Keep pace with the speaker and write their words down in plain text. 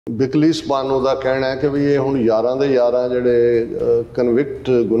बिकलिस बानो का कहना है कि भी ये हुण 11 ਦੇ 11 ਜਿਹੜੇ कन्विक्ट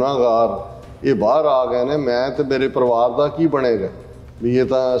गुनाहगार ये बाहर आ गए ने, मैं तो मेरे परिवार का की बनेगा भी ये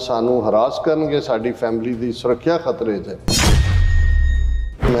तो सानू हरास करनगे, साडी फैमिली की सुरक्षा खतरे 'च है।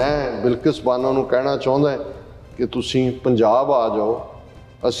 मैं बिलकिस बानो नूं कहना चाहुंदा कि तुसीं पंजाब आ जाओ,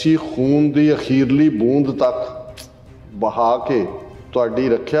 असीं खून की अखीरली बूंद तक बहा के तुहाडी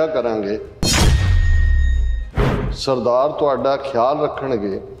रखिया करांगे, सरदार तुहाडा ख्याल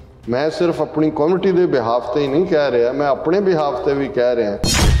रखणगे। मैं सिर्फ अपनी कम्यूनिटी के बिहाफ से ही नहीं कह रहा, मैं अपने बिहाफ से भी कह रहा।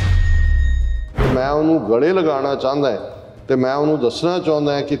 मैं उन्होंने गले लगाना चाहता है तो मैं उन्होंने दसना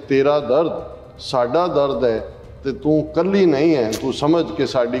चाहता है कि तेरा दर्द साडा दर्द है, तो तू कली नहीं है, तू समझ के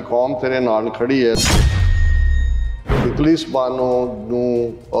साडी कौम तेरे नाल खड़ी है। बिकलिस बानो नूं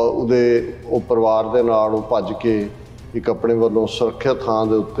उहदे परिवार दे नाल भज के एक अपने वालों सुरक्षित थां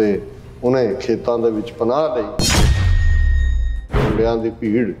दे उत्ते उन्हें खेतों के विच पनाह लई। मुंडियां दी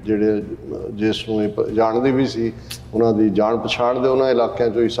भीड़ जिहड़े जिसनूं जाणदी भी सी, उन्हां दी जाण पछाण दे उन्हां इलाकिਆਂ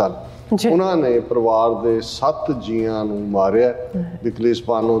चों ही सन, उन्होंने परिवार के 7 जीआं नूं मारिया। बिकलिस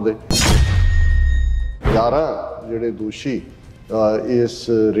बानो दे 11 जिहड़े दोषी इस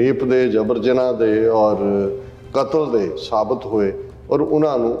रेप दे, जबर जनाह दे और कतल दे साबित होए और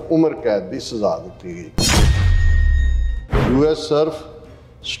उन्होंने उम्र कैद की सज़ा दी गई। US Surf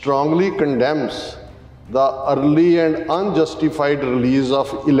strongly condemns the early and unjustified release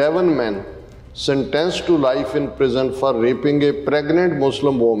of 11 men sentenced to life in prison for raping a pregnant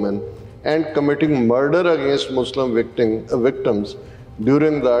Muslim woman and committing murder against Muslim victims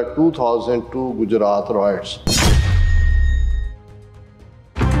during the 2002 Gujarat riots.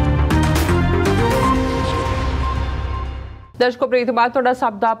 दर्शकों प्रीत बाद तुहाडा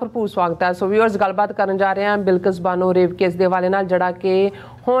सब दा भरपूर स्वागत है। So viewers गलबात करन जा रहे हैं बिलकिस बानो रेप केस के हवाले नाल, जिहड़ा कि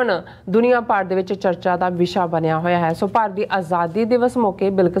हुण दुनिया भर दे विच चर्चा का विषय बनया होया है। सो भारत की आज़ादी दिवस मौके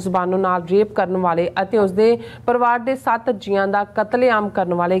बिलकिस बानो नाल रेप करन वाले अते उसदे परिवार के 7 जीआं दा कतलेआम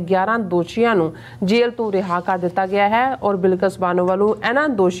करन वाले 11 दोषियों नूं जेल तो रिहा कर दिता गया है और बिलकिस बानो वालों इन्हां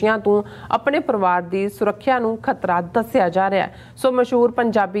दोषियों तो अपने परिवार की सुरक्षा नूं खतरा दस्सिया जा रहा है। सो मशहूर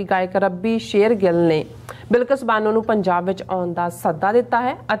पंजाबी गायक रबी शेरगिल ने बिलकिस बानो नूं पंजाब विच आउण दा सद्दा दिता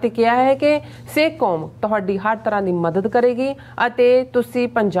है अते कहा है कि सिख कौम तुहाडी हर तरह की मदद करेगी अते तुसीं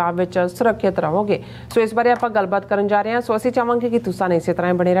पंजाब विच सुरक्षित रहोगे। सो इस बारे आपां गलबात करन जा रहे हैं। सो असीं चाहांगे कि तुसां ने इसे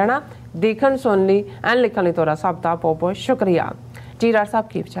तरह बने रहना, देखण सुन लई एंड लिखण लई तुहाडा सब दा बहुत बहुत शुक्रिया जी। डॉक्टर साहब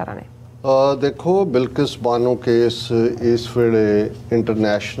की विचार ने? देखो, बिलकिस बानो केस इस वेले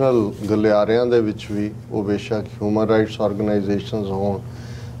इंटरनेशनल गलियारियां दे विच भी वो बेशक ह्यूमन राइट्स ऑर्गेनाइजेशनस होण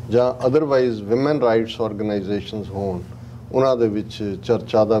ਜਾਂ अदरवाइज विमेन राइट्स ऑर्गेनाइजेशनस होण, उन्हां दे विच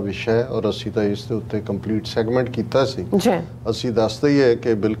चर्चा का विषय है और असीं तां इस दे उत्ते कंप्लीट सैगमेंट कीता सी। असीं दसदे ही है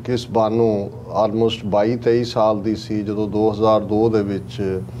कि बिलकिस बानो आलमोस्ट 22-23 साल दी सी जदों 2002 दे विच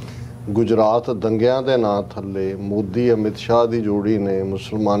गुजरात दंगियां दे नां थल्ले मोदी अमित शाह की जोड़ी ने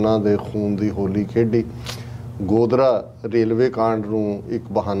मुसलमानां दे खून की होली खेडी। गोधरा रेलवे कांड नूं एक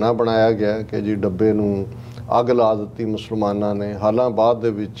बहाना बनाया गया कि जी डब्बे नूं अग ला दी मुसलमाना ने। हालां बाद दे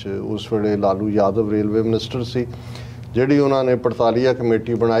विच उस वेले लालू यादव रेलवे मिनिस्टर सी, जिहड़ी उन्होंने 48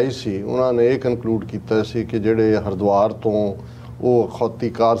 कमेटी बनाई सी, उन्होंने ये कनकलूड किया सी कि जिहड़े हरिद्वार तो वो अखौती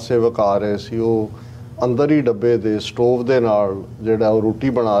कार सेवक आ रहे सी, वो अंदर ही डब्बे दे स्टोव दे नाल जिहड़ा रोटी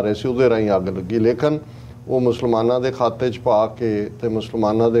बना रहे सी, उहदे राहीं अग लगी। लेकिन वो मुसलमाना दे खाते च पा के ते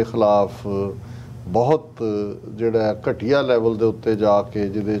मुसलमाना दे खिलाफ बहुत जिहड़ा घटिया लैवल दे उत्ते जाके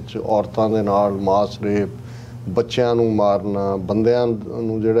जिहदे च औरतां दे नाल मास रेप, बच्चों नूं मारना, बंदियां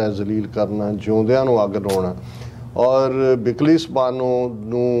नूं जिहड़ा जलील करना, जिउंदियां नूं अग लाउणा। और बिकलिस बानो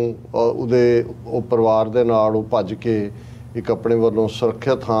नूं उहदे परिवार दे नाल भज के एक अपने वालों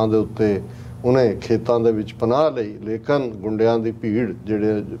सुरक्षित थां दे उत्ते उन्हें खेतों के विच पनाह लई। लेकिन गुंडियां दी भीड़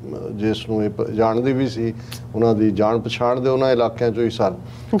जिहड़े जिसनूं जाणदी भी सी, उन्हां दी जाण पछाण दे उन्हां इलाकिਆਂ चों ही सन,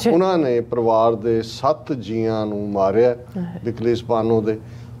 उन्होंने परिवार के 7 जीआं नूं मारिया बिकलिस बानो दे।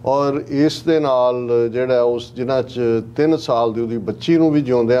 और इस दे नाल जिहड़ा उस जिन्हां च 3 साल दी उहदी बच्ची नूं भी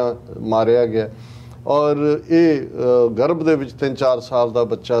जिउंदियां मारिया गया और ये गर्भ दे विच 3-4 साल दा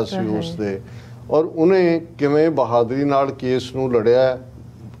बच्चा सी उस दे। और उन्हें किवें बहादरी नाल केस नूं लड़िया।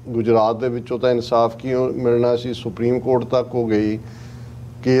 गुजरात दे विचों तां इंसाफ की मिलना सी, सुप्रीम कोर्ट तक हो गई,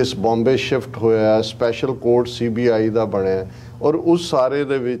 केस बॉम्बे शिफ्ट होया, स्पैशल कोर्ट CBI दा बनिया और उस सारे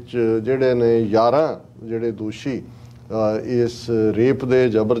दे विच जिहड़े ने 11 जिहड़े दोषी इस रेप दे,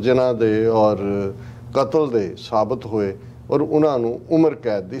 जबर जनाह दे और कतल दे साबित होए और उन्होंने उम्र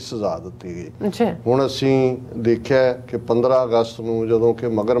कैद की सज़ा दी गई। हुण असीं देखिया कि 15 अगस्त नूं जदों कि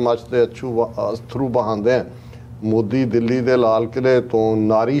मगरमच्छ दे अथरू बहांदे मोदी दिल्ली के लाल किले तो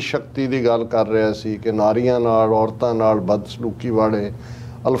नारी शक्ति की गल कर रहा सी कि नारियां नाल औरतां नाल बदसलूकी वाले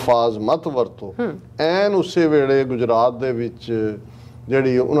ਅਲਫਾਜ਼ ਮਤ ਵਰਤੋ। ਐਨ ਉਸੇ ਵੇਲੇ ਗੁਜਰਾਤ ਦੇ ਵਿੱਚ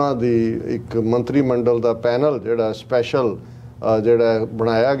ਜਿਹੜੀ ਉਹਨਾਂ ਦੀ ਇੱਕ ਮੰਤਰੀ ਮੰਡਲ ਦਾ ਪੈਨਲ ਜਿਹੜਾ ਸਪੈਸ਼ਲ ਜਿਹੜਾ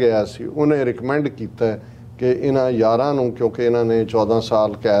ਬਣਾਇਆ ਗਿਆ ਸੀ, ਉਹਨੇ ਰਿਕਮੈਂਡ ਕੀਤਾ ਕਿ ਇਹਨਾਂ ਯਾਰਾਂ ਨੂੰ, ਕਿਉਂਕਿ ਇਹਨਾਂ ਨੇ 14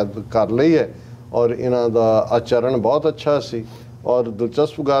 ਸਾਲ ਕੈਦ ਕਰ ਲਈ ਹੈ ਔਰ ਇਹਨਾਂ ਦਾ ਆਚਰਣ ਬਹੁਤ ਅੱਛਾ ਸੀ। ਔਰ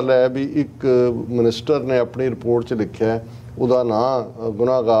ਦਿਲਚਸਪ ਗੱਲ ਹੈ ਵੀ ਇੱਕ ਮਿਨਿਸਟਰ ਨੇ ਆਪਣੀ ਰਿਪੋਰਟ 'ਚ ਲਿਖਿਆ, ਉਹਦਾ ਨਾਂ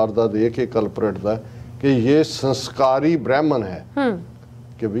ਗੁਨਾਹਗਾਰ ਦਾ ਦੇ ਕੇ ਕਲਪਰੇਟ ਦਾ, ਕਿ ਇਹ ਸੰਸਕਾਰੀ ਬ੍ਰਾਹਮਣ ਹੈ,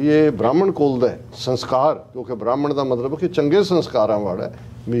 ਕਿ ਵੀ ਇਹ ਬ੍ਰਾਹਮਣ ਕੁਲ ਦਾ ਸੰਸਕਾਰ, ਕਿਉਂਕਿ ਬ੍ਰਾਹਮਣ ਦਾ ਮਤਲਬ ਕਿ ਚੰਗੇ ਸੰਸਕਾਰਾਂ ਵਾਲਾ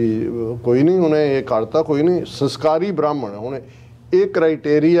ਵੀ ਕੋਈ ਨਹੀਂ ਉਹਨੇ ਇਹ ਕਰਤਾ, ਕੋਈ ਨਹੀਂ, ਸੰਸਕਾਰੀ ਬ੍ਰਾਹਮਣ। ਹੁਣ ਇਹ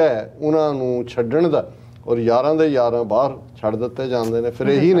ਕ੍ਰਾਈਟੇਰੀਆ ਹੈ ਉਹਨਾਂ ਨੂੰ ਛੱਡਣ ਦਾ, ਔਰ ਯਾਰਾਂ ਦੇ ਯਾਰਾਂ ਬਾਹਰ ਛੱਡ ਦਿੱਤੇ ਜਾਂਦੇ ਨੇ। ਫਿਰ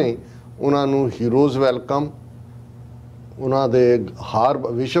ਇਹੀ ਨਹੀਂ, ਉਹਨਾਂ ਨੂੰ ਹੀਰੋਜ਼ ਵੈਲਕਮ, ਉਹਨਾਂ ਦੇ ਹਾਰ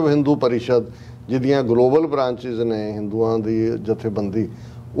ਵਿਸ਼ਵ ਹਿੰਦੂ ਪਰਿਸ਼ਦ ਜਿਹਦੀਆਂ ਗਲੋਬਲ ਬ੍ਰਾਂਚਿਸ ਨੇ ਹਿੰਦੂਆਂ ਦੀ ਜਥੇਬੰਦੀ,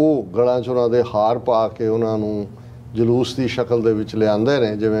 ਉਹ ਗਲਾਂ 'ਚ ਉਹਨਾਂ ਦੇ ਹਾਰ ਪਾ ਕੇ ਉਹਨਾਂ ਨੂੰ ਜਲੂਸ ਦੀ ਸ਼ਕਲ ਦੇ ਵਿੱਚ ਲਿਆਉਂਦੇ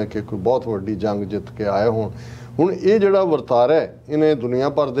ਨੇ, ਜਿਵੇਂ ਕਿ ਕੋਈ ਬਹੁਤ ਵੱਡੀ ਜੰਗ ਜਿੱਤ ਕੇ ਆਏ ਹੋਣ। ਹੁਣ ਇਹ ਜਿਹੜਾ ਵਰਤਾਰਾ ਹੈ, ਇਹਨੇ ਦੁਨੀਆ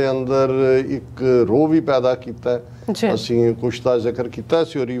ਭਰ ਦੇ ਅੰਦਰ ਇੱਕ ਰੋਹ ਵੀ ਪੈਦਾ ਕੀਤਾ। ਅਸੀਂ ਕੁਛ ਦਾ ਜ਼ਿਕਰ ਕੀਤਾ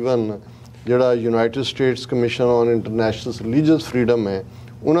ਸੀ, ਔਰ ਈਵਨ ਜਿਹੜਾ United States commission on international religious freedom ਹੈ,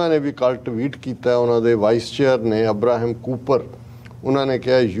 ਉਹਨਾਂ ਨੇ ਵੀ ਕੱਲ ਟਵੀਟ ਕੀਤਾ। ਉਹਨਾਂ ਦੇ ਵਾਈਸ ਚੇਅਰ ਨੇ ਅਬਰਾਹਮ ਕੂਪਰ, ਉਹਨਾਂ ਨੇ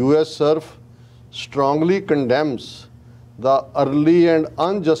ਕਿਹਾ US Surf strongly condemns the early and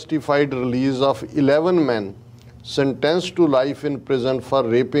unjustified release of 11 men sentenced to life in prison for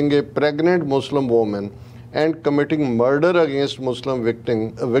raping a pregnant Muslim woman and committing murder against Muslim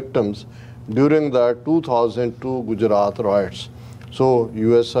victims during the 2002 Gujarat riots. So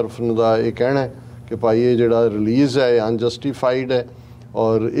US Surf ਦਾ ਇਹ ਕਹਿਣਾ ਹੈ ਕਿ ਭਾਈ ਇਹ ਜਿਹੜਾ release ਹੈ ਅਨਜਸਟੀਫਾਈਡ ਹੈ,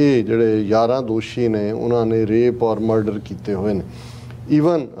 ਔਰ ਇਹ ਜਿਹੜੇ 11 ਦੋਸ਼ੀ ਨੇ ਉਹਨਾਂ ਨੇ ਰੇਪ ਔਰ ਮਰਡਰ ਕੀਤੇ ਹੋਏ ਨੇ।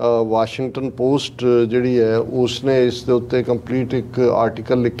 ਈਵਨ ਵਾਸ਼ਿੰਗਟਨ ਪੋਸਟ ਜਿਹੜੀ ਹੈ ਉਸਨੇ ਇਸ ਦੇ ਉੱਤੇ ਕੰਪਲੀਟ ਇੱਕ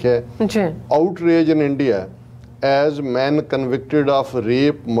ਆਰਟੀਕਲ ਲਿਖਿਆ ਹੈ, ਆਊਟਰੇਜ in India as man convicted of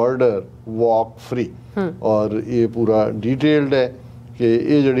rape murder walk free. ਔਰ ਇਹ ਪੂਰਾ ਡਿਟੇਲਡ ਹੈ ਕਿ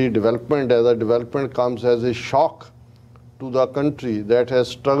ਇਹ ਜਿਹੜੀ ਡਿਵੈਲਪਮੈਂਟ ਹੈ, ਦਾ ਡਿਵੈਲਪਮੈਂਟ ਕਮਸ ਐਜ਼ ਏ ਸ਼ੌਕ to the country that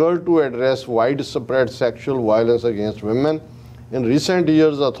has struggled to address widespread sexual violence against women. In recent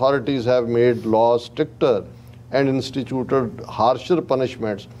years, authorities have made laws stricter and instituted harsher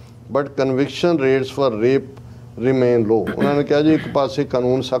punishments, but conviction rates for rape remain low. ਉਹਨਾਂ ਨੇ ਕਿਹਾ ਜੀ ਇੱਕ ਪਾਸੇ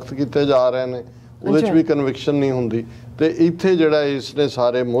ਕਾਨੂੰਨ ਸਖਤ ਕੀਤੇ ਜਾ ਰਹੇ ਨੇ, ਉਹਦੇ 'ਚ ਵੀ ਕਨਵਿਕਸ਼ਨ ਨਹੀਂ ਹੁੰਦੀ, ਤੇ ਇੱਥੇ ਜਿਹੜਾ ਇਸਨੇ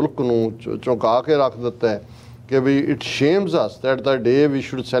ਸਾਰੇ ਮੁਲਕ ਨੂੰ ਚੌਂਕਾ ਕੇ ਰੱਖ ਦਿੱਤਾ ਹੈ ਕਿ ਵੀ it ਸ਼ੇਮਸ us that the day we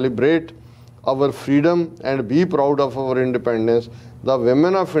should celebrate our freedom and be proud of our independence. The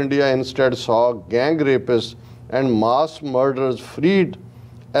women of India instead saw gang rapists and mass murderers freed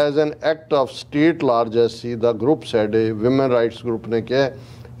as an act of state largesse, the group said. A women rights group ने कहा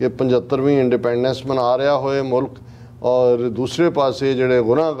कि 75ਵੀਂ independence मना रहा होए मुल्क, और दूसरे पासे ਜਿਹੜੇ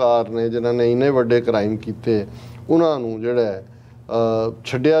ਗੁਨਾਹਗਾਰ ਨੇ ਜਿਨ੍ਹਾਂ ਨੇ ਇੰਨੇ ਵੱਡੇ ਕ੍ਰਾਈਮ ਕੀਤੇ ਉਹਨਾਂ ਨੂੰ ਜਿਹੜਾ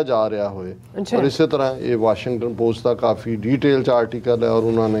ਛੱਡਿਆ ਜਾ ਰਿਹਾ ਹੋਏ। ਔਰ ਇਸੇ ਤਰ੍ਹਾਂ ਇਹ ਵਾਸ਼ਿੰਗਟਨ ਪੋਸਟ ਦਾ ਕਾਫੀ ਡਿਟੇਲ 'ਚ ਆਰਟੀਕਲ ਹੈ, ਔਰ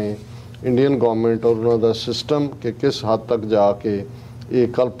ਉਹਨਾਂ ਨੇ ਇੰਡੀਅਨ ਗੌਰਮੈਂਟ ਔਰ ਉਹਨਾਂ ਦਾ ਸਿਸਟਮ ਕਿ ਕਿਸ ਹੱਦ ਤੱਕ ਜਾ ਕੇ ਇਹ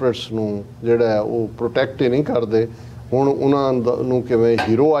ਕਲਪਰੇਟਸ ਨੂੰ ਜਿਹੜਾ ਹੈ ਉਹ ਪ੍ਰੋਟੈਕਟ ਹੀ ਨਹੀਂ ਕਰਦੇ, ਹੁਣ ਉਹਨਾਂ ਨੂੰ ਕਿਵੇਂ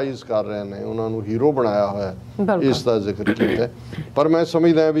ਹੀਰੋਆਈਜ਼ ਕਰ ਰਹੇ ਨੇ, ਉਹਨਾਂ ਨੂੰ ਹੀਰੋ ਬਣਾਇਆ ਹੋਇਆ, ਇਸ ਦਾ ਜ਼ਿਕਰ ਕੀਤਾ। ਪਰ ਮੈਂ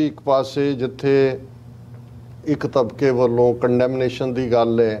ਸਮਝਦਾ ਵੀ ਇੱਕ ਪਾਸੇ ਜਿੱਥੇ ਇੱਕ ਤਬਕੇ ਵੱਲੋਂ ਕੰਡੈਮਨੇਸ਼ਨ ਦੀ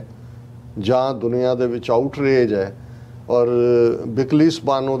ਗੱਲ ਹੈ ਜਾਂ ਦੁਨੀਆ ਦੇ ਵਿੱਚ ਆਊਟਰੇਜ ਹੈ, ਔਰ ਬਿਕਲਿਸ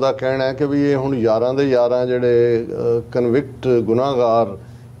ਬਾਨੋ ਦਾ ਕਹਿਣਾ ਹੈ ਕਿ ਵੀ ਇਹ ਹੁਣ 11 ਦੇ 11 ਜਿਹੜੇ ਕਨਵਿਕਟ ਗੁਨਾਹਗਾਰ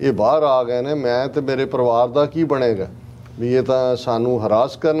ਇਹ ਬਾਹਰ ਆ ਗਏ ਨੇ, ਮੈਂ ਤੇ ਮੇਰੇ ਪਰਿਵਾਰ ਦਾ ਕੀ ਬਣੇਗਾ, ਵੀ ਇਹ ਤਾਂ ਸਾਨੂੰ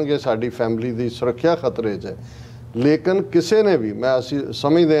ਹਰਾਸ ਕਰਨਗੇ, ਸਾਡੀ ਫੈਮਿਲੀ ਦੀ ਸੁਰੱਖਿਆ ਖਤਰੇ 'ਚ ਹੈ। ਲੇਕਿਨ ਕਿਸੇ ਨੇ ਵੀ, ਮੈਂ ਅਸੀਂ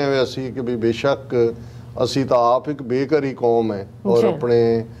ਸਮਝਦੇ ਹਾਂ ਵੀ ਅਸੀਂ ਕਿ ਵੀ ਬੇਸ਼ੱਕ ਅਸੀਂ ਤਾਂ ਆਪ ਇੱਕ ਬੇਘਰੀ ਕੌਮ ਹੈ ਔਰ ਆਪਣੇ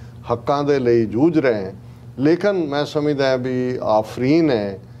ਹੱਕਾਂ ਦੇ ਲਈ ਜੂਝ ਰਹੇ ਹਾਂ, ਲੇਕਿਨ ਮੈਂ ਸਮਝਦਾ ਵੀ ਆਫਰੀਨ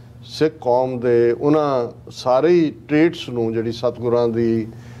ਹੈ ਸਿੱਖ ਕੌਮ ਦੇ ਉਹਨਾਂ ਸਾਰੇ ਹੀ ਟ੍ਰੇਟਸ ਨੂੰ ਜਿਹੜੀ ਸਤਿਗੁਰਾਂ ਦੀ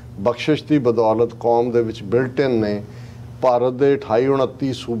ਬਖਸ਼ਿਸ਼ ਦੀ ਬਦੌਲਤ ਕੌਮ ਦੇ ਵਿੱਚ ਬਿਲਟ-ਇਨ ਨੇ। ਭਾਰਤ ਦੇ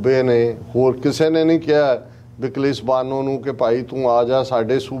 28-29 ਸੂਬੇ ਨੇ, ਹੋਰ ਕਿਸੇ ਨੇ ਨਹੀਂ ਕਿਹਾ ਬਿਕਲਿਸ ਬਾਨੋ ਨੂੰ ਕਿ ਭਾਈ ਤੂੰ ਆ ਜਾ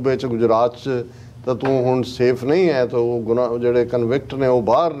ਸਾਡੇ ਸੂਬੇ 'ਚ ਗੁਜਰਾਤ 'ਚ, ਤਾਂ ਤੂੰ ਹੁਣ ਸੇਫ ਨਹੀਂ ਹੈ, ਤਾਂ ਉਹ ਗੁਨਾਹ ਜਿਹੜੇ ਕਨਵਿਕਟ ਨੇ ਉਹ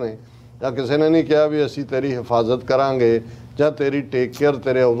ਬਾਹਰ ਨੇ, ਜਾਂ ਕਿਸੇ ਨੇ ਨਹੀਂ ਕਿਹਾ ਵੀ ਅਸੀਂ ਤੇਰੀ ਹਿਫਾਜ਼ਤ ਕਰਾਂਗੇ ਜਾਂ ਤੇਰੀ ਟੇਕ ਕੇਅਰ,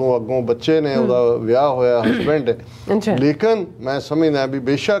 ਤੇਰੇ ਉਦੋਂ ਅੱਗੋਂ ਬੱਚੇ ਨੇ, ਉਹਦਾ ਵਿਆਹ ਹੋਇਆ ਹਸਬੈਂਡ ਹੈ। ਲੇਕਿਨ ਮੈਂ ਸਮਝਦਾ ਵੀ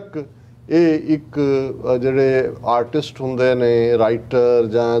ਬੇਸ਼ੱਕ ਇਹ ਇੱਕ ਜਿਹੜੇ ਆਰਟਿਸਟ ਹੁੰਦੇ ਨੇ, ਰਾਈਟਰ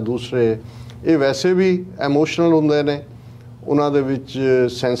ਜਾਂ ਦੂਸਰੇ, ਇਹ ਵੈਸੇ ਵੀ ਐਮੋਸ਼ਨਲ ਹੁੰਦੇ ਨੇ, ਉਹਨਾਂ ਦੇ ਵਿੱਚ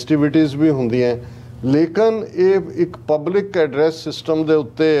ਸੈਂਸਿਟੀਵਿਟੀਜ਼ ਵੀ ਹੁੰਦੀਆਂ, ਲੇਕਿਨ ਇਹ ਇੱਕ ਪਬਲਿਕ ਐਡਰੈਸ ਸਿਸਟਮ ਦੇ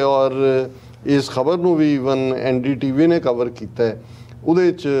ਉੱਤੇ, ਔਰ ਇਸ ਖਬਰ ਨੂੰ ਵੀ ਈਵਨ NDTV ਨੇ ਕਵਰ ਕੀਤਾ ਹੈ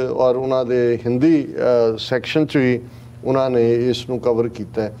ਉਹਦੇ 'ਚ, ਔਰ ਉਹਨਾਂ ਦੇ ਹਿੰਦੀ ਸੈਕਸ਼ਨ 'ਚ ਵੀ ਉਹਨਾਂ ਨੇ ਇਸ ਨੂੰ ਕਵਰ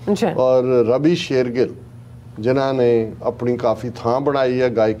ਕੀਤਾ ਹੈ। ਔਰ ਰਬੀ ਸ਼ੇਰਗਿਲ ਜਿਨ੍ਹਾਂ ਨੇ ਆਪਣੀ ਕਾਫੀ ਥਾਂ ਬਣਾਈ ਹੈ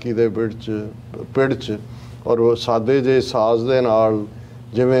ਗਾਇਕੀ ਦੇ ਪਿੜ 'ਚ, ਔਰ ਉਹ ਸਾਦੇ ਜਿਹੇ ਸਾਜ਼ ਦੇ ਨਾਲ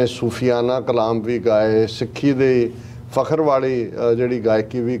ਜਿਵੇਂ ਸੂਫੀਆਨਾ ਕਲਾਮ ਵੀ ਗਾਏ, ਸਿੱਖੀ ਦੇ ਫਖਰ ਵਾਲੀ ਜਿਹੜੀ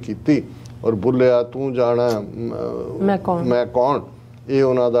ਗਾਇਕੀ ਵੀ ਕੀਤੀ, ਔਰ ਬੁੱਲਿਆ ਤੂੰ ਜਾਣਾ ਮੈਂ ਕੌਣ, ਇਹ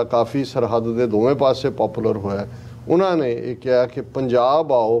ਉਹਨਾਂ ਦਾ ਕਾਫੀ ਸਰਹੱਦ ਦੇ ਦੋਵੇਂ ਪਾਸੇ ਪੋਪੂਲਰ ਹੋਇਆ। ਉਹਨਾਂ ਨੇ ਇਹ ਕਿਹਾ ਕਿ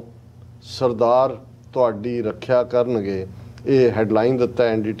ਪੰਜਾਬ ਆਓ ਸਰਦਾਰ ਤੁਹਾਡੀ ਰੱਖਿਆ ਕਰਨਗੇ, ਇਹ ਹੈਡਲਾਈਨ ਦਿੱਤਾ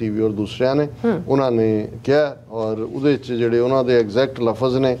NDTV ਔਰ ਦੂਸਰਿਆਂ ਨੇ। ਉਹਨਾਂ ਨੇ ਕਿਹਾ ਔਰ ਉਹਦੇ 'ਚ ਜਿਹੜੇ ਉਹਨਾਂ ਦੇ ਐਗਜ਼ੈਕਟ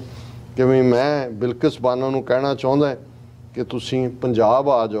ਲਫ਼ਜ਼ ਨੇ ਕਿ ਵੀ ਮੈਂ ਬਿਲਕਿਸ ਬਾਨੋ ਨੂੰ ਕਹਿਣਾ ਚਾਹੁੰਦਾ ਕਿ ਤੁਸੀਂ ਪੰਜਾਬ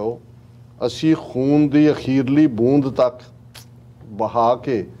ਆ ਜਾਓ, ਅਸੀਂ ਖੂਨ ਦੀ ਅਖੀਰਲੀ ਬੂੰਦ ਤੱਕ ਬਹਾ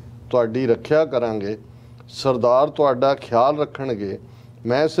ਕੇ ਤੁਹਾਡੀ ਰੱਖਿਆ ਕਰਾਂਗੇ, ਸਰਦਾਰ ਤੁਹਾਡਾ ਖਿਆਲ ਰੱਖਣਗੇ।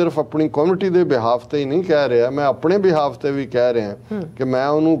 ਮੈਂ ਸਿਰਫ ਆਪਣੀ ਕਮਿਊਨਿਟੀ ਦੇ ਬਿਹਾਫ ਤੇ ਹੀ ਨਹੀਂ ਕਹਿ ਰਿਹਾ, ਮੈਂ ਆਪਣੇ ਬਿਹਾਫ ਤੇ ਵੀ ਕਹਿ ਰਿਹਾ ਕਿ ਮੈਂ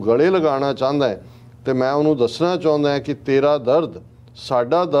ਉਹਨੂੰ ਗਲੇ ਲਗਾਉਣਾ ਚਾਹੁੰਦਾ ਤੇ ਮੈਂ ਉਹਨੂੰ ਦੱਸਣਾ ਚਾਹੁੰਦਾ ਕਿ ਤੇਰਾ ਦਰਦ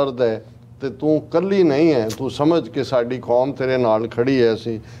ਸਾਡਾ ਦਰਦ ਹੈ ਤੇ ਤੂੰ ਇਕੱਲੀ ਨਹੀਂ ਹੈ, ਤੂੰ ਸਮਝ ਕਿ ਸਾਡੀ ਕੌਮ ਤੇਰੇ ਨਾਲ ਖੜੀ ਹੈ।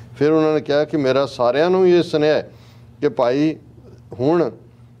 ਅਸੀਂ ਫਿਰ ਉਹਨਾਂ ਨੇ ਕਿਹਾ ਕਿ ਮੇਰਾ ਸਾਰਿਆਂ ਨੂੰ ਇਹ ਸੁਨੇਹਾ ਕਿ ਭਾਈ ਹੁਣ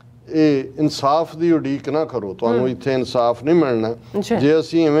ਇਹ ਇਨਸਾਫ ਦੀ ਉਡੀਕ ਨਾ ਕਰੋ, ਤੁਹਾਨੂੰ ਇੱਥੇ ਇਨਸਾਫ ਨਹੀਂ ਮਿਲਣਾ। ਜੇ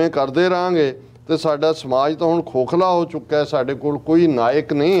ਅਸੀਂ ਇਵੇਂ ਕਰਦੇ ਰਹਾਂਗੇ ਤੇ ਸਾਡਾ ਸਮਾਜ ਤਾਂ ਹੁਣ ਖੋਖਲਾ ਹੋ ਚੁੱਕਾ ਹੈ, ਸਾਡੇ ਕੋਲ ਕੋਈ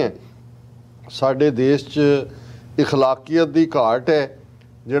ਨਾਇਕ ਨਹੀਂ ਹੈ, ਸਾਡੇ ਦੇਸ਼ 'ਚ ਇਖਲਾਕੀਅਤ ਦੀ ਘਾਟ ਹੈ,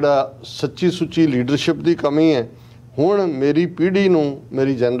 ਜਿਹੜਾ ਸੱਚੀ ਸੁੱਚੀ ਲੀਡਰਸ਼ਿਪ ਦੀ ਕਮੀ ਹੈ। ਹੁਣ ਮੇਰੀ ਪੀੜ੍ਹੀ ਨੂੰ,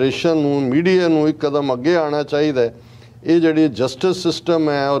 ਮੇਰੀ ਜਨਰੇਸ਼ਨ ਨੂੰ, ਮੀਡੀਆ ਨੂੰ ਇੱਕ ਕਦਮ ਅੱਗੇ ਆਉਣਾ ਚਾਹੀਦਾ ਹੈ। ਇਹ ਜਿਹੜੀ ਜਸਟਿਸ ਸਿਸਟਮ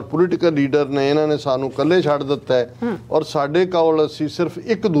ਹੈ ਔਰ ਪੋਲੀਟੀਕਲ ਲੀਡਰ ਨੇ, ਇਹਨਾਂ ਨੇ ਸਾਨੂੰ ਇਕੱਲੇ ਛੱਡ ਦਿੱਤਾ ਹੈ ਔਰ ਸਾਡੇ ਕੋਲ ਅਸੀਂ ਸਿਰਫ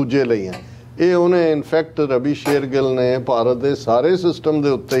ਇੱਕ ਦੂਜੇ ਲਈ ਹਾਂ। ਇਹ ਉਹਨੇ ਇਨਫੈਕਟ ਰਬੀ ਸ਼ੇਰਗਿਲ ਨੇ ਭਾਰਤ ਦੇ ਸਾਰੇ ਸਿਸਟਮ ਦੇ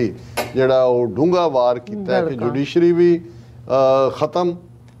ਉੱਤੇ ਹੀ ਜਿਹੜਾ ਉਹ ਡੂੰਘਾ ਵਾਰ ਕੀਤਾ ਹੈ ਕਿ ਜੁਡੀਸ਼ਰੀ ਵੀ ਖਤਮ,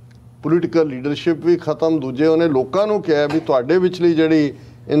 ਪੋਲੀਟੀਕਲ ਲੀਡਰਸ਼ਿਪ ਵੀ ਖਤਮ। ਦੂਜੇ ਉਹਨੇ ਲੋਕਾਂ ਨੂੰ ਕਿਹਾ ਵੀ ਤੁਹਾਡੇ ਵਿਚਲੀ ਜਿਹੜੀ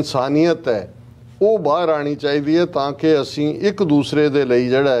ਇਨਸਾਨੀਅਤ ਹੈ ਉਹ ਬਾਹਰ ਆਉਣੀ ਚਾਹੀਦੀ ਹੈ ਤਾਂ ਕਿ ਅਸੀਂ ਇੱਕ ਦੂਸਰੇ ਦੇ ਲਈ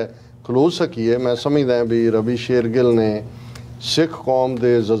ਜਿਹੜਾ ਹੈ ਖਲੋ ਸਕੀਏ। ਮੈਂ ਸਮਝਦਾ ਵੀ ਰਬੀ ਸ਼ੇਰਗਿਲ ਨੇ ਸਿੱਖ ਕੌਮ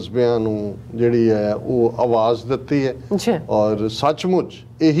ਦੇ ਜਜ਼ਬਿਆਂ ਨੂੰ ਜਿਹੜੀ ਹੈ ਉਹ ਆਵਾਜ਼ ਦਿੱਤੀ ਹੈ ਔਰ ਸੱਚਮੁੱਚ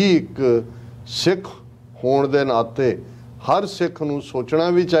ਇਹੀ ਇੱਕ ਸਿੱਖ ਹੋਣ ਦੇ ਨਾਤੇ ਹਰ ਸਿੱਖ ਨੂੰ ਸੋਚਣਾ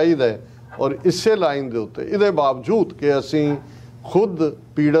ਵੀ ਚਾਹੀਦਾ ਹੈ। ਔਰ ਇਸੇ ਲਾਈਨ ਦੇ ਉੱਤੇ ਇਹਦੇ ਬਾਵਜੂਦ ਕਿ ਅਸੀਂ ਖੁਦ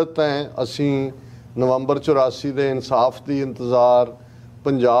ਪੀੜਤ ਹੈ, ਅਸੀਂ ਨਵੰਬਰ 84 ਦੇ ਇਨਸਾਫ ਦੀ ਇੰਤਜ਼ਾਰ,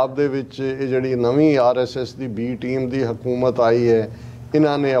 ਪੰਜਾਬ ਦੇ ਵਿੱਚ ਇਹ ਜਿਹੜੀ ਨਵੀਂ RSS ਦੀ B ਟੀਮ ਦੀ ਹਕੂਮਤ ਆਈ ਹੈ,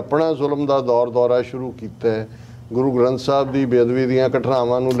 ਇਹਨਾਂ ਨੇ ਆਪਣਾ ਜ਼ੁਲਮ ਦਾ ਦੌਰਾ ਸ਼ੁਰੂ ਕੀਤਾ ਹੈ। ਗੁਰੂ ਗ੍ਰੰਥ ਸਾਹਿਬ ਦੀ ਬੇਅਦਬੀ ਦੀਆਂ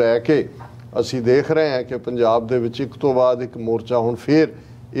ਘਟਨਾਵਾਂ ਨੂੰ ਲੈ ਕੇ ਅਸੀਂ ਦੇਖ ਰਹੇ ਹਾਂ ਕਿ ਪੰਜਾਬ ਦੇ ਵਿੱਚ ਇੱਕ ਤੋਂ ਬਾਅਦ ਇੱਕ ਮੋਰਚਾ, ਹੁਣ ਫਿਰ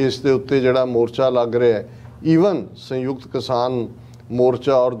ਇਸ ਦੇ ਉੱਤੇ ਜਿਹੜਾ ਮੋਰਚਾ ਲੱਗ ਰਿਹਾ ਹੈ। ਈਵਨ ਸੰਯੁਕਤ ਕਿਸਾਨ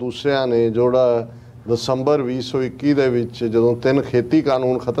ਮੋਰਚਾ ਔਰ ਦੂਸਰਿਆਂ ਨੇ ਜਿਹੜਾ ਦਸੰਬਰ 2021 ਦੇ ਵਿੱਚ ਜਦੋਂ 3 ਖੇਤੀ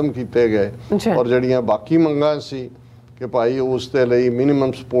ਕਾਨੂੰਨ ਖਤਮ ਕੀਤੇ ਗਏ ਔਰ ਜਿਹੜੀਆਂ ਬਾਕੀ ਮੰਗਾਂ ਸੀ ਕਿ ਭਾਈ ਉਸ ਦੇ ਲਈ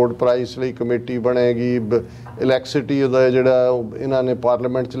ਮਿਨੀਮਮ ਸਪੋਰਟ ਪ੍ਰਾਈਸ ਲਈ ਕਮੇਟੀ ਬਣੇਗੀ, ਇਲੈਕਟ੍ਰਿਸਿਟੀ ਦਾ ਜਿਹੜਾ ਇਹਨਾਂ ਨੇ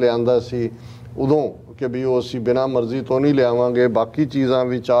ਪਾਰਲੀਮੈਂਟ 'ਚ ਲਿਆਂਦਾ ਸੀ ਉਦੋਂ ਕਿ ਵੀ ਉਹ ਅਸੀਂ ਬਿਨਾਂ ਮਰਜ਼ੀ ਤੋਂ ਨਹੀਂ ਲਿਆਵਾਂਗੇ, ਬਾਕੀ ਚੀਜ਼ਾਂ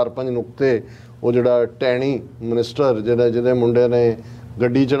ਵੀ 4-5 ਨੁਕਤੇ, ਉਹ ਜਿਹੜਾ ਟੈਣੀ ਮਿਨਿਸਟਰ ਜਿਹਦੇ ਮੁੰਡੇ ਨੇ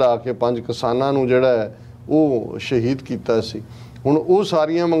ਗੱਡੀ ਚੜਾ ਕੇ 5 ਕਿਸਾਨਾਂ ਨੂੰ ਜਿਹੜਾ ਉਹ ਸ਼ਹੀਦ ਕੀਤਾ ਸੀ, ਹੁਣ ਉਹ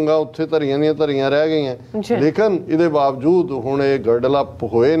ਸਾਰੀਆਂ ਮੰਗਾਂ ਉੱਥੇ ਧਰੀਆਂ ਦੀਆਂ ਧਰੀਆਂ ਰਹਿ ਗਈਆਂ। ਲੇਕਿਨ ਇਹਦੇ ਬਾਵਜੂਦ ਹੁਣ ਇਹ ਗੜਲਪ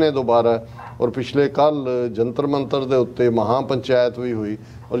ਹੋਏ ਨੇ ਦੁਬਾਰਾ ਔਰ ਪਿਛਲੇ ਕੱਲ ਜੰਤਰ ਮੰਤਰ ਦੇ ਉੱਤੇ ਮਹਾ ਪੰਚਾਇਤ ਵੀ ਹੋਈ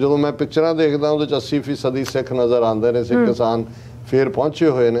ਔਰ ਜਦੋਂ ਮੈਂ ਪਿਕਚਰਾਂ ਦੇਖਦਾ ਉਹਦੇ 'ਚ 80% ਸਿੱਖ ਨਜ਼ਰ ਆਉਂਦੇ ਨੇ, ਸਿੱਖ ਕਿਸਾਨ ਫੇਰ ਪਹੁੰਚੇ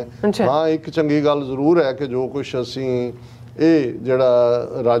ਹੋਏ ਨੇ। ਹਾਂ, ਇੱਕ ਚੰਗੀ ਗੱਲ ਜ਼ਰੂਰ ਹੈ ਕਿ ਜੋ ਕੁਛ ਅਸੀਂ ਇਹ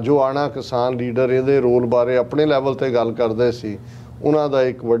ਜਿਹੜਾ ਰਾਜੋਆਣਾ ਕਿਸਾਨ ਲੀਡਰ ਇਹਦੇ ਰੋਲ ਬਾਰੇ ਆਪਣੇ ਲੈਵਲ ਤੇ ਗੱਲ ਕਰਦੇ ਸੀ, ਉਹਨਾਂ ਦਾ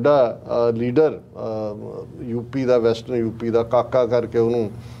ਇੱਕ ਵੱਡਾ ਲੀਡਰ ਯੂਪੀ ਦਾ, ਵੈਸਟਰਨ ਯੂਪੀ ਦਾ ਕਾਕਾ ਕਰਕੇ ਉਹਨੂੰ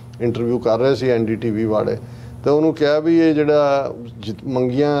ਇੰਟਰਵਿਊ ਕਰ ਰਹੇ ਸੀ NDTV ਵਾਲੇ, ਤੇ ਉਹਨੂੰ ਕਿਹਾ ਵੀ ਇਹ ਜਿਹੜਾ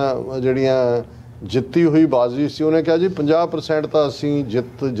ਮੰਗੀਆਂ ਜਿਹੜੀਆਂ ਜਿੱਤੀ ਹੋਈ ਬਾਜ਼ੀ ਸੀ, ਉਹਨੇ ਕਿਹਾ ਜੀ 50% ਤਾਂ ਅਸੀਂ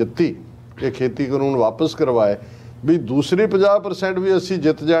ਜਿੱਤੀ, ਇਹ ਖੇਤੀ ਕਾਨੂੰਨ ਵਾਪਸ ਕਰਵਾਏ, ਵੀ ਦੂਸਰੀ 50% ਵੀ ਅਸੀਂ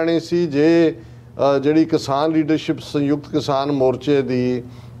ਜਿੱਤ ਜਾਣੀ ਸੀ ਜੇ ਜਿਹੜੀ ਕਿਸਾਨ ਲੀਡਰਸ਼ਿਪ ਸੰਯੁਕਤ ਕਿਸਾਨ ਮੋਰਚੇ ਦੀ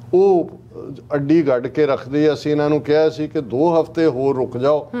ਉਹ ਅੱਡੀ ਗੱਡ ਕੇ ਰੱਖਦੇ। ਅਸੀਂ ਇਹਨਾਂ ਨੂੰ ਕਿਹਾ ਸੀ ਕਿ 2 ਹਫ਼ਤੇ ਹੋਰ ਰੁਕ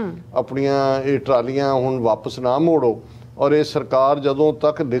ਜਾਓ, ਆਪਣੀਆਂ ਇਹ ਟਰਾਲੀਆਂ ਹੁਣ ਵਾਪਸ ਨਾ ਮੋੜੋ ਔਰ ਇਹ ਸਰਕਾਰ ਜਦੋਂ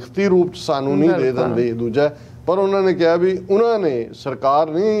ਤੱਕ ਲਿਖਤੀ ਰੂਪ 'ਚ ਸਾਨੂੰ ਨਹੀਂ ਦੇ ਦਿੰਦੀ। ਦੂਜਾ, ਪਰ ਉਹਨਾਂ ਨੇ ਕਿਹਾ ਵੀ ਉਹਨਾਂ ਨੇ, ਸਰਕਾਰ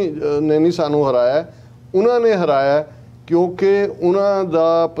ਨਹੀਂ ਸਾਨੂੰ ਹਰਾਇਆ, ਉਹਨਾਂ ਨੇ ਹਰਾਇਆ ਕਿਉਂਕਿ ਉਹਨਾਂ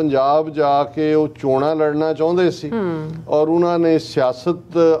ਦਾ ਪੰਜਾਬ ਜਾ ਕੇ ਉਹ ਚੋਣਾਂ ਲੜਨਾ ਚਾਹੁੰਦੇ ਸੀ ਔਰ ਉਹਨਾਂ ਨੇ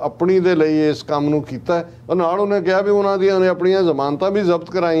ਸਿਆਸਤ ਆਪਣੀ ਦੇ ਲਈ ਇਸ ਕੰਮ ਨੂੰ ਕੀਤਾ। ਔਰ ਨਾਲ ਉਹਨੇ ਕਿਹਾ ਵੀ ਉਹਨਾਂ ਦੀਆਂ ਆਪਣੀਆਂ ਜ਼ਮਾਨਤਾਂ ਵੀ ਜ਼ਬਤ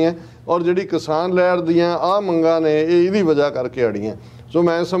ਕਰਾਈਆਂ ਔਰ ਜਿਹੜੀ ਕਿਸਾਨ ਲਹਿਰ ਦੀਆਂ ਆਹ ਮੰਗਾਂ ਨੇ ਇਹ ਇਹਦੀ ਵਜ੍ਹਾ ਕਰਕੇ ਅੜੀਆਂ। ਸੋ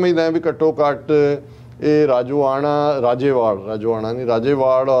ਮੈਂ ਸਮਝਦਾ ਵੀ ਘੱਟੋ ਘੱਟ ਇਹ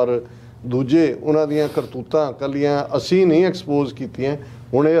ਰਾਜੇਵਾੜ ਔਰ ਦੂਜੇ ਉਹਨਾਂ ਦੀਆਂ ਕਰਤੂਤਾਂ ਕੱਲੀਆਂ ਅਸੀਂ ਨਹੀਂ ਐਕਸਪੋਜ਼ ਕੀਤੀਆਂ,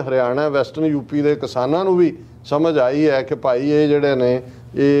 ਹੁਣ ਇਹ ਹਰਿਆਣਾ, ਵੈਸਟਰਨ ਯੂਪੀ ਦੇ ਕਿਸਾਨਾਂ ਨੂੰ ਵੀ ਸਮਝ ਆਈ ਹੈ ਕਿ ਭਾਈ ਇਹ ਜਿਹੜੇ ਨੇ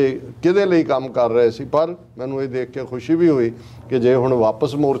ਇਹ ਕਿਹਦੇ ਲਈ ਕੰਮ ਕਰ ਰਹੇ ਸੀ। ਪਰ ਮੈਨੂੰ ਇਹ ਦੇਖ ਕੇ ਖੁਸ਼ੀ ਵੀ ਹੋਈ ਕਿ ਜੇ ਹੁਣ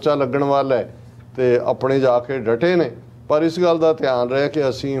ਵਾਪਸ ਮੋਰਚਾ ਲੱਗਣ ਵਾਲਾ ਹੈ ਤੇ ਆਪਣੇ ਜਾ ਕੇ ਡਟੇ ਨੇ, ਪਰ ਇਸ ਗੱਲ ਦਾ ਧਿਆਨ ਰਹੇ ਕਿ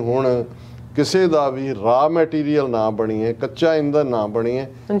ਅਸੀਂ ਹੁਣ ਕਿਸੇ ਦਾ ਵੀ ਰਾ ਮੈਟੀਰੀਅਲ ਨਾ ਬਣੀਏ, ਕੱਚਾ ਇੰਧਨ ਨਾ ਬਣੀਏ।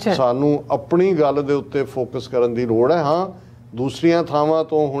 ਸਾਨੂੰ ਆਪਣੀ ਗੱਲ ਦੇ ਉੱਤੇ ਫੋਕਸ ਕਰਨ ਦੀ ਲੋੜ ਹੈ। ਹਾਂ, ਦੂਸਰੀਆਂ ਥਾਵਾਂ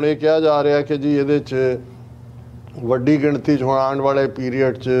ਤੋਂ ਹੁਣ ਇਹ ਕਿਹਾ ਜਾ ਰਿਹਾ ਕਿ ਜੀ ਇਹਦੇ 'ਚ ਵੱਡੀ ਗਿਣਤੀ 'ਚ ਆਉਣ ਵਾਲੇ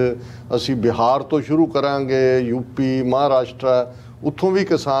ਪੀਰੀਅਡ 'ਚ ਅਸੀਂ ਬਿਹਾਰ ਤੋਂ ਸ਼ੁਰੂ ਕਰਾਂਗੇ, ਯੂਪੀ, ਮਹਾਰਾਸ਼ਟਰ, ਉੱਥੋਂ ਵੀ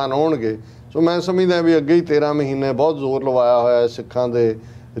ਕਿਸਾਨ ਆਉਣਗੇ। ਸੋ ਮੈਂ ਸਮਝਦਾ ਵੀ ਅੱਗੇ ਹੀ 13 ਮਹੀਨੇ ਬਹੁਤ ਜ਼ੋਰ ਲਵਾਇਆ ਹੋਇਆ ਸਿੱਖਾਂ ਦੇ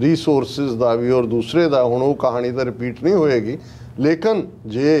ਰੀਸੋਰਸਿਸ ਦਾ ਵੀ ਔਰ ਦੂਸਰੇ ਦਾ। ਹੁਣ ਉਹ ਕਹਾਣੀ ਤਾਂ ਰਿਪੀਟ ਨਹੀਂ ਹੋਏਗੀ, ਲੇਕਿਨ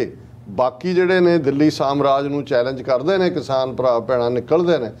ਜੇ ਬਾਕੀ ਜਿਹੜੇ ਨੇ ਦਿੱਲੀ ਸਾਮਰਾਜ ਨੂੰ ਚੈਲੰਜ ਕਰਦੇ ਨੇ, ਕਿਸਾਨ ਭਰਾ ਭੈਣਾਂ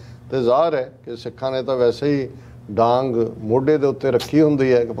ਨਿਕਲਦੇ ਨੇ, ਤੇ ਜ਼ਾਹਰ ਹੈ ਕਿ ਸਿੱਖਾਂ ਨੇ ਤਾਂ ਵੈਸੇ ਹੀ ਡਾਂਗ ਮੋਢੇ ਦੇ ਉੱਤੇ ਰੱਖੀ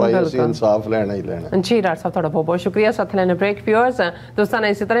ਹੁੰਦੀ ਹੈ ਕਿ ਭਾਈ ਅਸੀਂ ਇਨਸਾਫ ਲੈਣਾ ਹੀ ਲੈਣਾ। ਜੀ ਡਾਕਟਰ ਸਾਹਿਬ, ਤੁਹਾਡਾ ਬਹੁਤ ਬਹੁਤ ਸ਼ੁਕਰੀਆ। ਸਾਥ ਲੈਣੇ ਬ੍ਰੇਕ। ਵਿਊਅਰਸ ਦੋਸਤਾਂ ਨੇ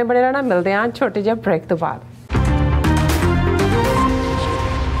ਇਸੇ ਤਰ੍ਹਾਂ ਬਣੇ ਰਹਿਣਾ। ਮਿਲਦੇ ਹਾਂ ਛੋਟੇ ਜਿਹੇ ਬ੍ਰੇਕ ਤੋਂ ਬਾਅਦ।